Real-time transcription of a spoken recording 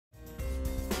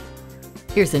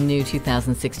Here's a new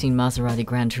 2016 Maserati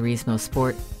GranTurismo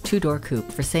Sport two-door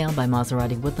coupe for sale by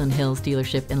Maserati Woodland Hills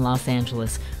dealership in Los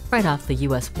Angeles, right off the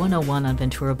US 101 on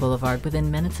Ventura Boulevard within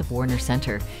minutes of Warner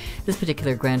Center. This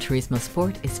particular GranTurismo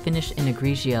Sport is finished in a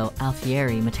Grigio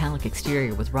Alfieri metallic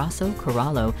exterior with Rosso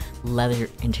Corallo leather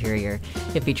interior.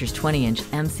 It features 20-inch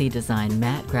MC design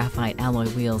matte graphite alloy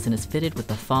wheels and is fitted with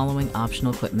the following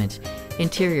optional equipment: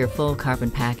 interior full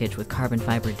carbon package with carbon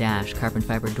fiber dash, carbon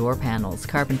fiber door panels,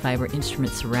 carbon fiber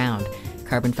instrument surround,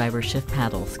 carbon fiber shift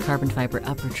paddles, carbon fiber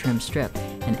upper trim strip,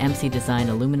 and MC design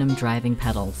aluminum driving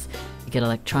pedals. You get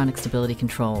electronic stability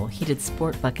control, heated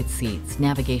sport bucket seats,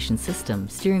 navigation system,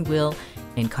 steering wheel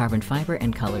in carbon fiber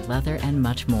and colored leather, and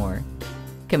much more.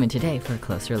 Come in today for a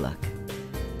closer look.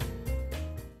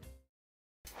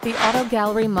 The Auto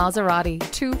Gallery Maserati,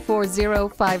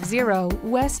 24050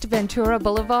 West Ventura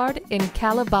Boulevard in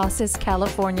Calabasas,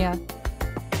 California.